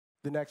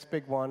The next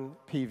big one,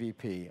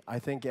 PvP. I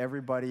think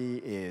everybody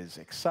is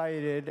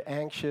excited,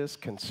 anxious,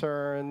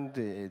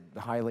 concerned,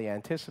 highly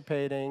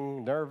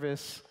anticipating,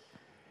 nervous.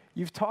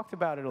 You've talked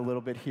about it a little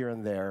bit here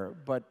and there,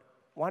 but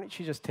why don't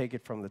you just take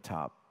it from the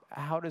top?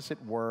 How does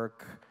it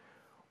work?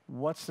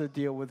 What's the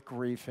deal with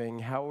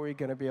griefing? How are we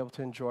going to be able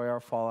to enjoy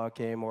our Fallout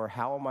game? Or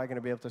how am I going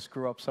to be able to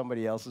screw up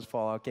somebody else's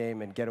Fallout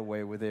game and get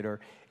away with it?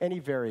 Or any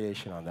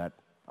variation on that.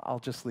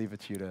 I'll just leave it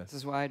to you to... This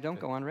is why I don't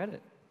go on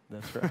Reddit.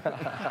 That's right.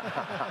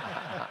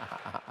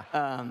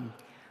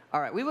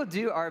 All right, we will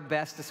do our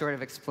best to sort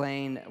of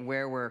explain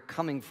where we're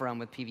coming from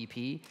with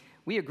PvP.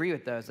 We agree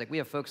with those. Like, we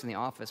have folks in the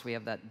office, we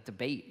have that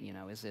debate,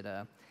 is it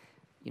a,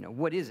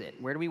 what is it?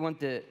 Where do we want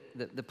the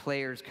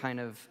players'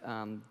 kind of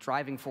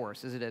driving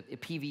force? Is it a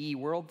PvE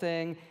world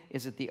thing?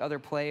 Is it the other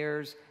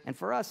players? And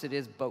for us, it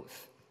is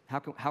both. How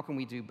can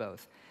we do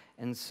both?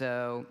 And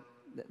so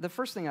the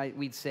first thing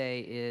we'd say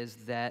is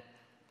that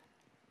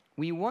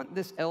we want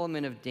this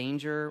element of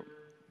danger.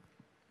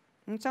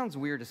 It sounds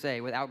weird to say,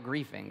 without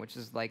griefing, which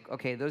is like,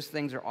 okay, those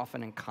things are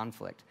often in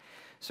conflict.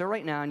 So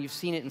right now, and you've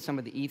seen it in some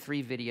of the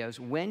E3 videos,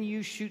 when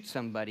you shoot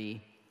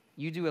somebody,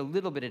 you do a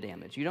little bit of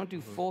damage. You don't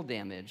do full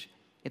damage.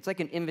 It's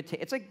like an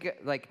invitation. It's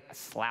like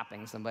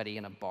slapping somebody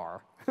in a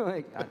bar.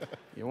 Like,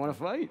 you want to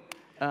fight?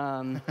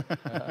 And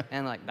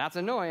like, that's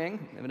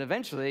annoying. But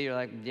eventually, you're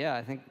like, yeah,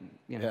 I think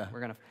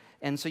we're gonna.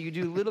 And so you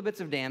do little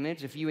bits of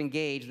damage. If you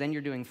engage, then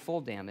you're doing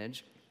full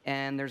damage.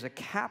 And there's a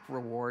cap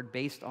reward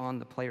based on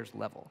the player's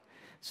level.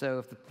 So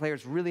if the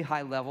player's really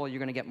high level, you're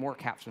going to get more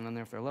caps from them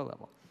than if they're low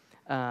level.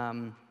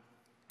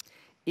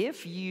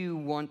 If you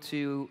want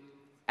to,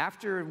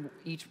 after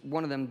each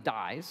one of them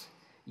dies,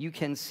 you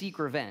can seek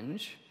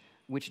revenge,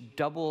 which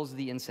doubles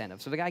the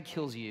incentive. So if a guy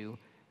kills you,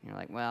 you're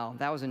like, well,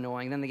 that was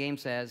annoying. Then the game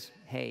says,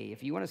 hey,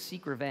 if you want to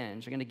seek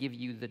revenge, I'm going to give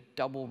you the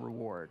double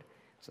reward.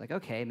 It's like,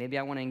 OK, maybe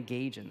I want to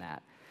engage in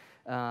that.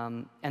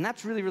 And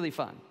that's really, really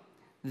fun.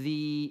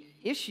 The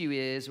issue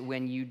is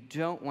when you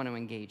don't want to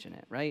engage in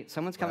it, right?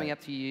 Someone's coming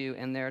up to you,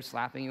 and they're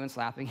slapping you and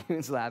slapping you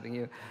and slapping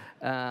you.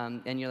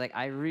 And you're like,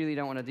 I really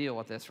don't want to deal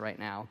with this right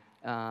now.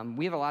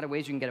 We have a lot of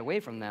ways you can get away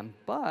from them,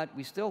 but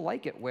we still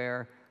like it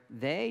where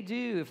they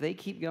do, if they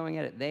keep going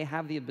at it, they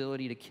have the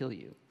ability to kill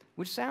you,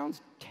 which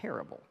sounds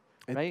terrible,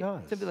 right? It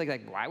does. To be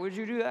like, why would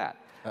you do that?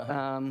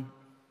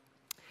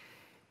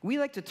 We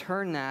like to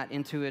turn that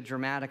into a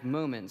dramatic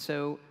moment.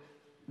 So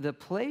the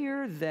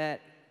player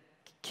that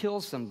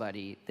kills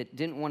somebody that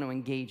didn't want to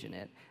engage in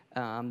it,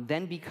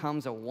 then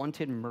becomes a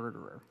wanted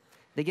murderer.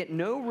 They get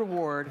no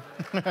reward.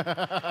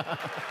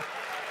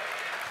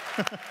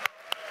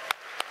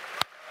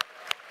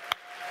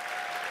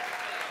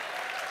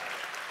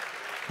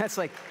 That's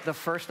like the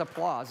first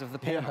applause of the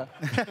panel.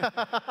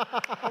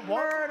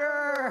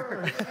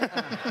 Murder!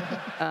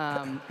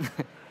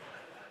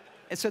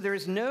 And so there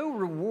is no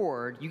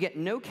reward. You get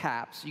no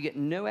caps. You get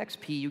no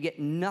XP. You get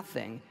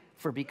nothing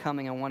for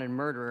becoming a wanted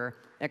murderer,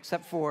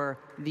 except for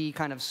the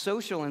kind of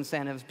social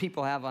incentives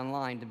people have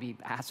online to be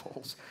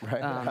assholes.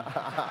 Right.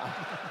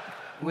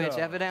 Which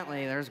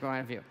evidently there's quite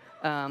a few.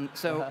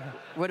 So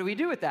what do we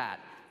do with that?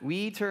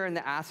 We turn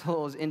the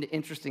assholes into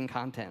interesting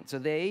content. So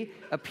they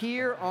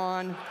appear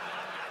on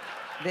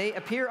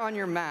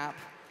your map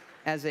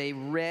as a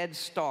red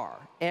star.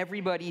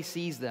 Everybody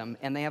sees them,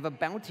 and they have a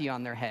bounty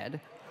on their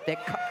head that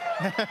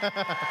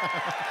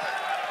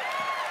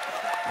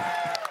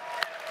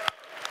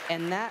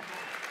and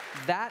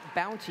that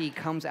bounty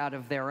comes out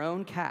of their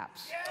own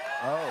caps.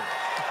 Oh.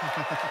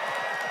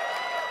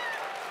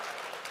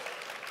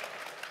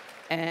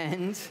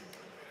 And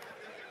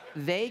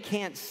they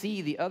can't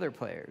see the other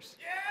players.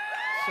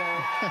 So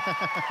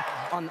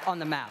on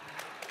the map.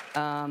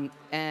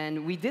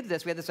 And we did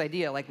this. We had this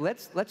idea. Like,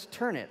 let's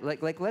turn it.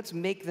 Like let's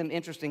make them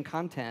interesting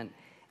content.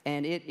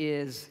 And it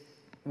is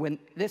when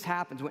this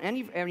happens, when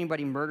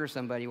anybody murders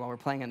somebody while we're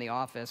playing in the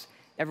office,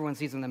 everyone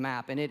sees on the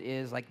map, and it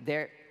is like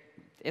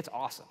it's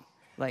awesome.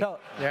 Like,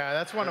 yeah,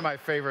 that's one of my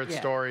favorite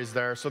stories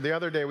there. So the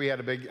other day we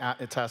had a big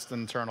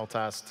internal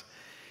test,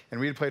 and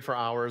we had played for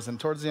hours. And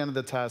towards the end of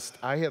the test,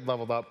 I had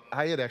leveled up.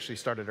 I had actually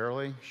started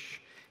early,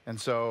 and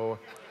so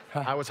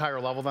I was higher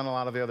level than a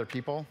lot of the other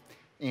people.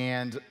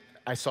 And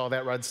I saw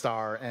that red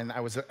star, and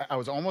I was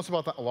almost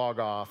about to log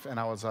off, and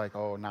I was like,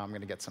 oh, now I'm going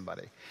to get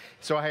somebody.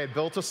 So I had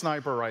built a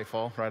sniper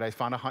rifle, right? I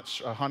found a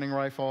hunting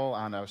rifle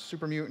on a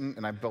super mutant,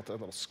 and I built a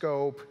little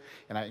scope,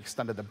 and I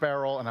extended the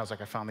barrel, and I was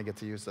like, I finally get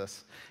to use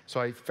this. So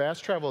I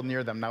fast traveled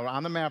near them. Now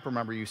on the map,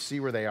 remember, you see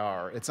where they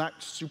are. It's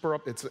not super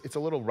up. It's a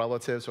little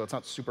relative, so it's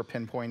not super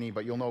pinpointy,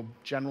 but you'll know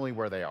generally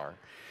where they are.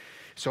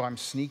 So I'm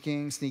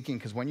sneaking,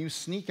 because when you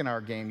sneak in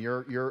our game,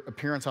 your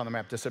appearance on the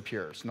map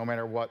disappears, no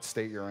matter what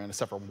state you're in,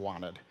 except for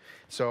wanted.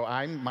 So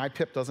my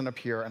pip doesn't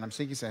appear, and I'm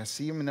sneaking, and I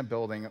see him in the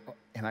building,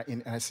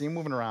 and I see him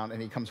moving around,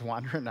 and he comes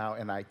wandering out,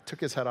 and I took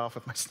his head off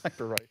with my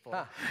sniper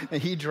rifle.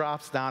 And he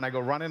drops down. I go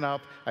running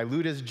up. I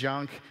loot his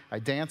junk. I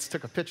danced,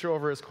 took a picture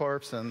over his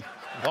corpse, and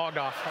logged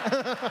off.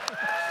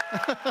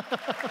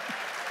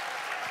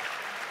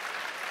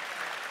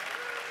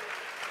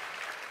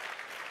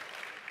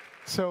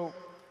 So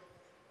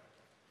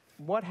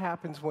what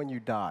happens when you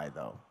die,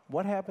 though?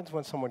 What happens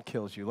when someone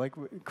kills you? Like,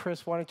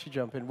 Chris, why don't you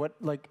jump in? What,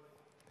 like,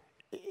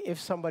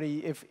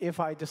 if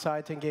I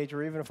decide to engage,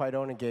 or even if I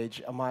don't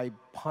engage, am I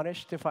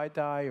punished if I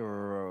die,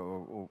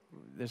 or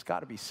there's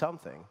got to be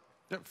something?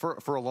 Yeah,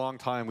 for a long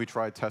time, we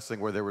tried testing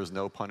where there was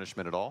no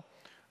punishment at all.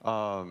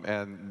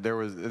 And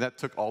that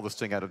took all the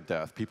sting out of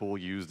death. People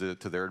used it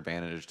to their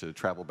advantage to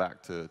travel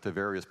back to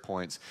various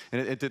points,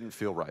 and it didn't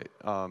feel right.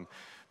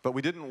 But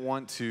we didn't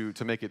want to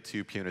make it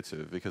too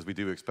punitive, because we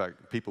do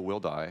expect people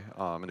will die,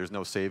 and there's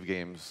no save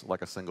games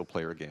like a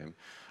single-player game.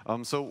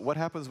 So what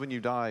happens when you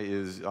die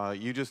is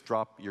you just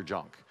drop your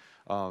junk.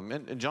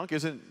 And junk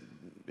isn't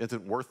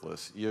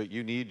worthless.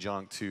 You need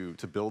junk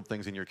to build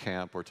things in your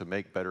camp, or to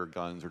make better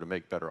guns, or to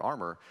make better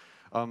armor.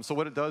 So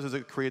what it does is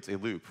it creates a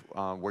loop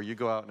where you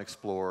go out and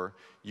explore,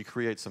 you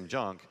create some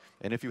junk,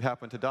 and if you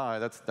happen to die,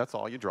 that's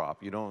all you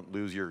drop. You don't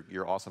lose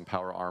your awesome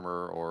power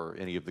armor or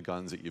any of the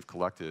guns that you've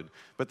collected.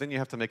 But then you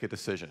have to make a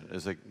decision.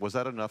 Is like, was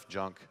that enough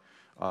junk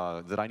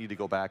that I need to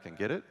go back and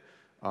get it?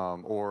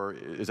 Or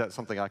is that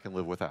something I can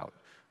live without?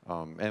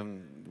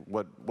 And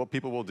what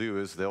people will do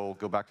is they'll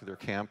go back to their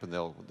camp, and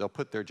they'll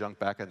put their junk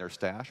back in their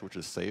stash, which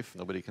is safe.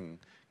 Nobody can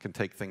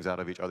take things out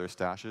of each other's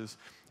stashes.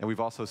 And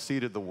we've also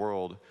seeded the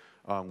world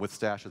with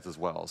stashes as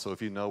well. So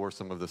if you know where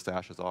some of the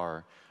stashes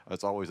are,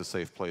 it's always a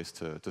safe place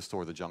to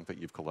store the junk that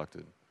you've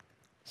collected.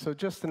 So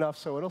just enough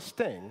so it'll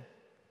sting,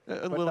 A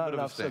but little not bit of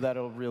a enough sting. so that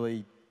it'll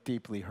really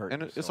deeply hurt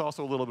And you. it's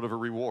also a little bit of a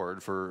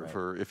reward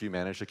for if you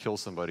manage to kill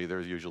somebody,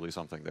 there's usually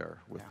something there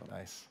with them.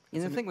 Nice.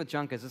 And the thing with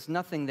junk is it's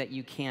nothing that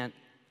you can't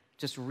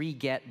just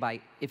re-get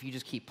if you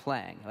just keep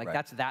playing. Like, Right.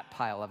 that's that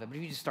pile of it. But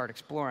if you just start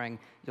exploring,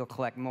 you'll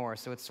collect more.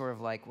 So it's sort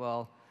of like,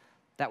 well,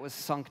 that was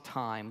sunk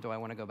time. Do I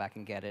want to go back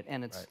and get it?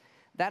 And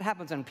that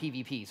happens on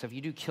PvP. So if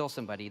you do kill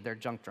somebody, their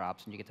junk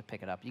drops, and you get to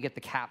pick it up. You get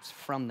the caps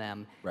from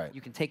them. Right.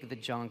 You can take the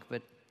junk,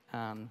 but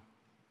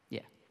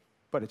yeah.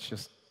 But it's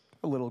just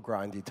a little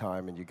grindy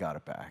time, and you got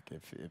it back.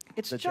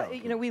 It's the just,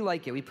 junk, you know, we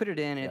like it. We put it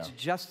in, and it's Yeah.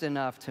 just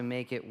enough to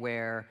make it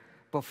where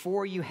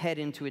before you head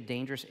into a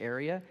dangerous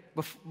area,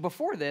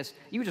 before this,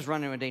 you would just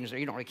run into a dangerous area.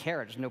 You don't really care.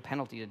 There's no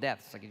penalty to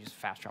death. It's like you just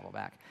fast travel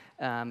back.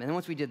 And then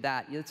once we did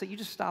that, it's like you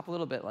just stop a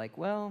little bit, like,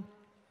 well,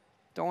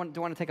 don't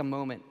want to take a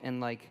moment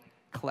and like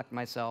collect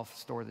myself,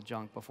 store the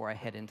junk before I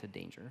head into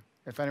danger.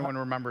 If anyone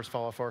remembers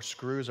Fallout 4,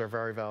 screws are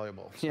very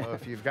valuable. So Yeah.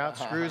 if you've got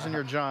screws in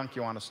your junk,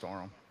 you want to store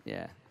them.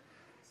 Yeah.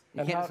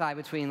 You And can't how- decide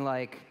between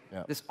like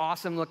Yeah. this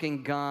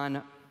awesome-looking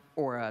gun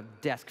or a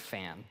desk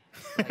fan.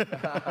 Like,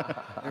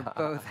 they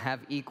both have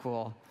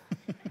equal.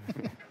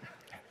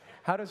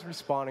 How does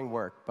respawning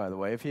work, by the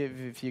way? If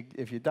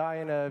you die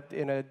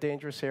in a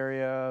dangerous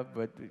area,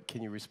 but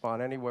can you respawn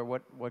anywhere?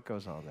 What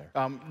goes on there?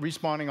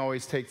 Respawning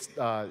always takes,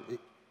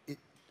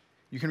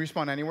 you can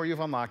respawn anywhere you've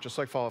unlocked, just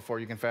like Fallout 4.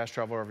 You can fast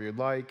travel wherever you'd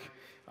like.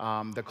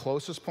 The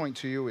closest point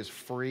to you is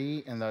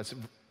free, and the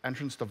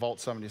entrance to Vault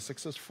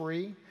 76 is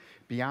free.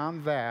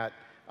 Beyond that,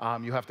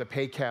 you have to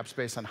pay caps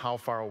based on how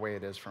far away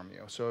it is from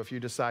you. So if you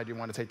decide you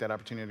want to take that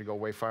opportunity to go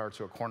way far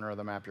to a corner of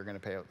the map, you're going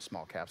to pay a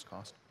small caps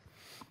cost.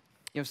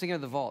 You know, speaking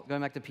of the vault,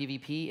 going back to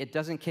PvP, it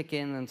doesn't kick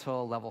in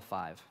until level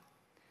 5.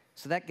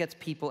 So that gets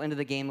people into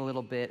the game a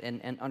little bit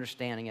and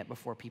understanding it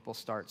before people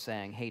start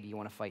saying, hey, do you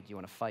want to fight? Do you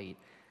want to fight?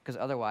 Because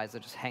otherwise,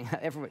 they'll just hang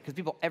out.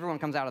 Everyone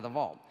comes out of the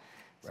vault.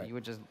 So Right. you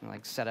would just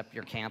like set up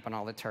your camp on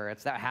all the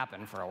turrets. That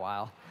happened for a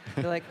while.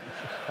 You're like,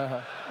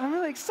 I'm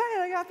really excited.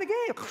 I got the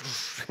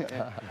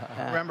game.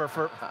 Remember,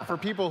 for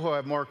people who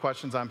have more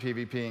questions on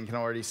PvP and can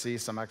already see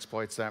some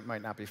exploits that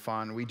might not be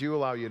fun, we do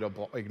allow you to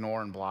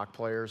ignore and block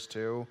players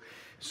too.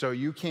 So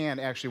you can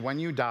actually, when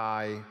you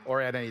die,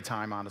 or at any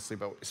time, honestly,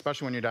 but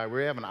especially when you die,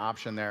 we have an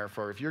option there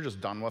for if you're just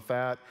done with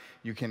that,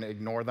 you can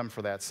ignore them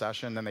for that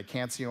session. Then they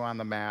can't see you on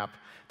the map.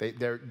 They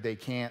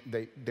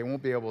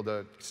won't be able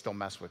to still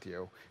mess with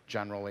you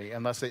generally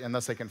unless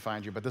they can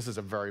find you. But this is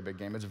a very big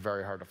game. It's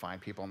very hard to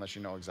find people unless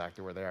you know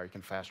exactly where they are. You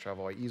can fast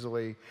travel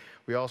easily.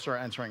 We also are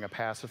entering a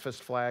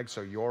pacifist flag,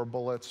 so your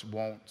bullets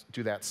won't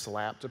do that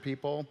slap to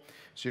people.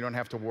 So you don't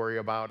have to worry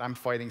about, I'm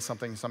fighting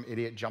something, some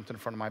idiot jumped in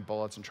front of my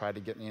bullets and tried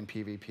to get me in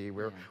PvP.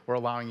 We're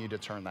allowing you to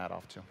turn that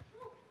off too.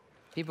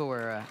 People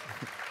were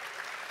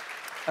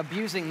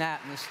abusing that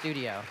in the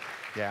studio.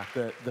 Yeah.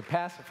 The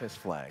pacifist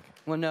flag.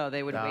 Well, no,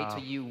 they would wait No.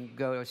 till you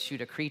go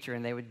shoot a creature,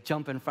 and they would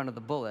jump in front of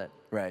the bullet.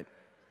 Right.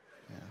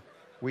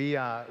 We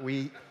had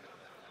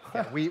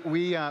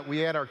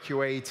our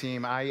QA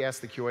team. I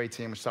asked the QA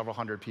team, several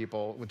hundred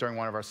people, during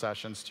one of our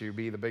sessions to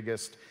be the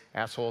biggest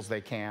assholes they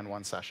can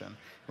one session.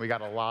 We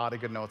got a lot of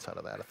good notes out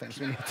of that of things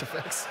we need to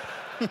fix.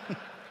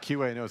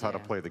 QA knows how to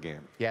play the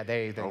game. Yeah,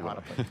 they know how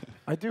to play.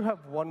 I do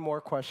have one more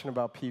question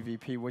about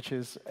PvP, which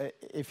is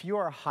if you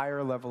are a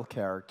higher level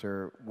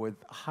character with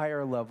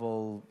higher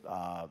level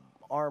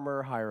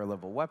armor, higher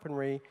level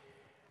weaponry,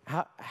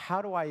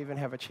 how do I even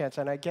have a chance?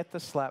 And I get the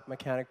slap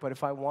mechanic, but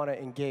if I want to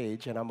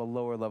engage and I'm a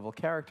lower level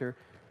character,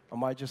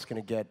 am I just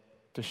going to get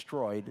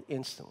destroyed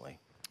instantly?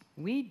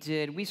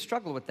 We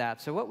struggled with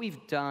that. So what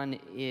we've done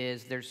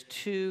is there's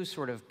two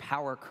sort of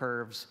power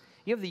curves.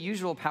 You have the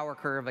usual power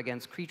curve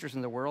against creatures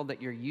in the world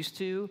that you're used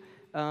to,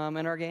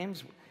 in our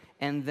games.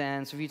 And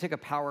then, so if you take a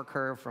power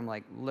curve from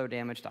like low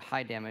damage to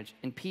high damage,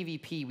 in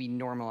PvP we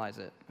normalize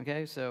it.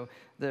 Okay, so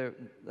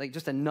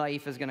just a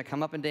knife is going to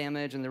come up in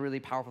damage, and the really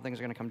powerful things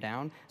are going to come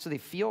down. So they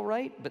feel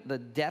right, but the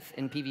death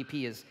in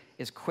PvP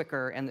is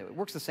quicker, and it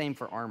works the same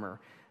for armor.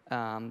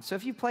 So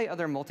if you play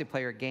other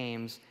multiplayer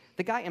games,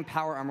 the guy in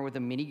power armor with a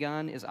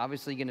minigun is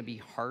obviously going to be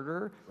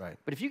harder. Right.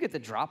 But if you get the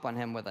drop on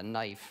him with a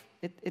knife,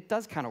 it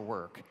does kind of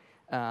work,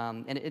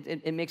 and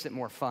it makes it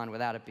more fun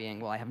without it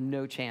being, well, I have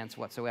no chance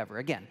whatsoever.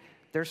 Again.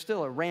 There's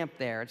still a ramp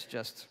there. It's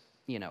just,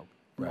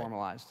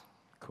 normalized.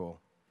 Cool.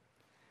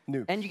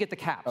 Nukes. And you get the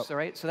caps, all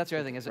right? So that's the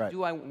other thing. Is Right.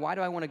 why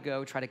do I want to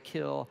go try to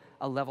kill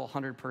a level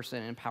 100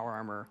 person in power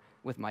armor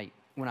with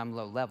when I'm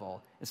low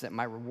level? Is that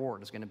my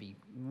reward is going to be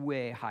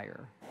way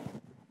higher.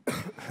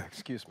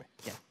 Excuse me.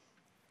 Yeah.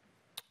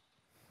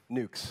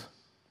 Nukes.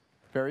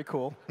 Very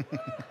cool.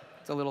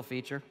 It's a little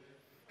feature.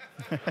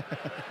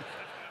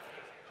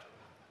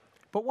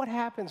 But what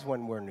happens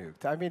when we're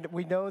nuked? I mean,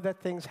 we know that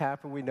things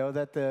happen. We know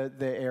that the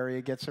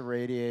area gets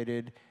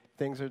irradiated.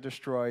 Things are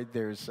destroyed.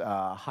 There's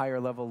higher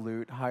level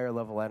loot, higher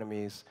level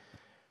enemies.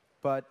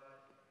 But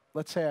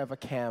let's say I have a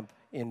camp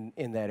in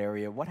that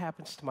area. What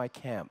happens to my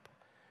camp?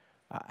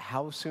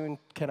 How soon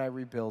can I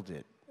rebuild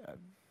it?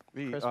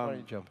 Chris, why don't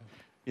you jump in?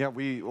 Yeah,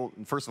 well,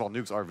 first of all,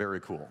 nukes are very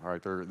cool. All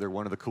right, they're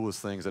one of the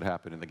coolest things that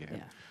happen in the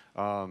game.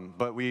 Yeah.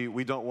 But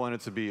we don't want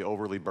it to be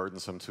overly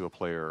burdensome to a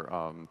player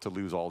to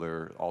lose all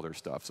their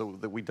stuff. So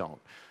that we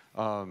don't.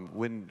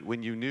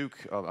 When you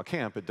nuke a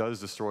camp, it does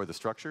destroy the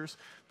structures.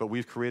 But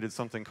we've created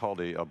something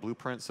called a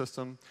blueprint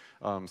system,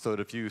 so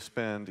that if you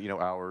spend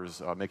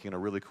hours making a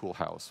really cool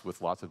house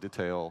with lots of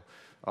detail,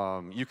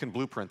 you can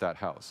blueprint that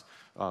house.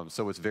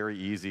 So it's very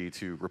easy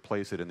to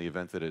replace it in the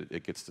event that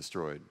it gets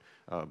destroyed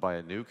by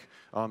a nuke.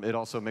 It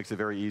also makes it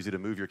very easy to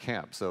move your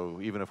camp. So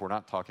even if we're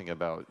not talking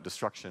about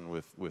destruction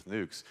with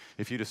nukes,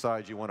 if you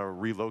decide you want to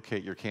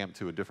relocate your camp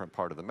to a different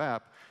part of the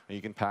map, and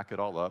you can pack it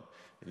all up,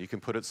 and you can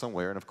put it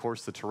somewhere. And of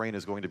course, the terrain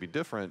is going to be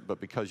different, but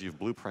because you've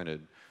blueprinted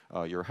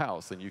your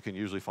house, then you can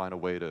usually find a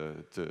way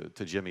to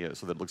jimmy it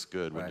so that it looks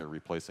good when you're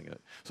replacing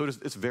it. So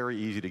it's very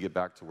easy to get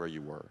back to where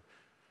you were.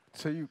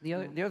 So the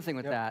other thing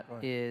with that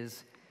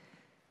is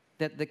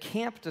that the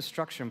camp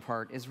destruction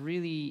part is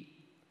really,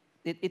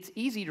 it's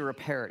easy to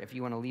repair it if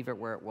you want to leave it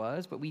where it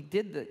was, but we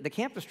did the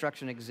camp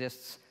destruction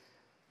exists,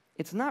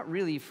 it's not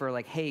really for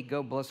like, hey,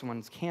 go blow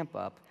someone's camp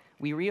up.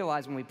 We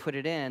realized when we put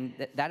it in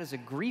that is a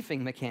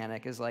griefing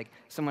mechanic, is like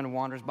someone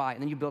wanders by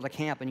and then you build a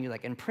camp and you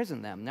like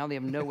imprison them. Now they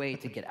have no way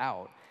to get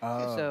out.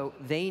 So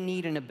they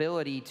need an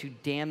ability to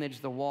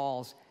damage the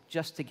walls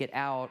just to get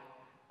out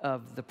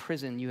of the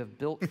prison you have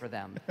built for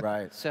them.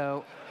 Right.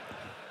 So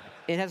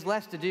it has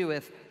less to do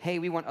with, hey,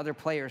 we want other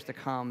players to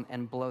come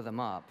and blow them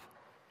up.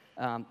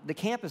 The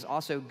camp is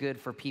also good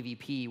for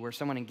PvP, where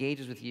someone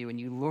engages with you and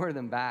you lure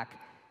them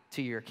back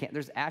to your camp.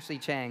 There's Ashley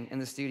Chang in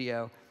the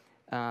studio.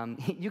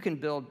 You can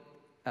build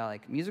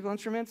like musical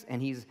instruments,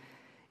 and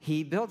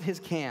he built his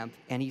camp,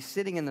 and he's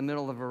sitting in the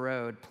middle of a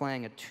road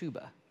playing a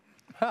tuba.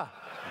 Huh.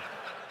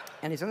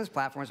 And he's on this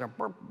platform, he's like,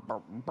 burp,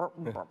 burp, burp,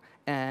 burp.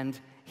 And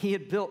he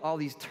had built all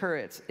these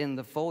turrets in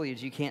the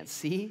foliage you can't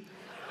see.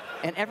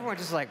 And everyone's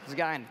just like, this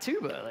guy in a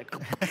tuba, like,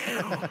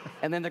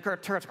 and then the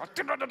turrets go,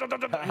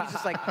 and he's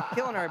just like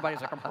killing everybody.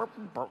 He's like, burp,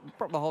 burp,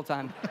 burp, the whole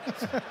time.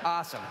 It's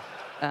awesome.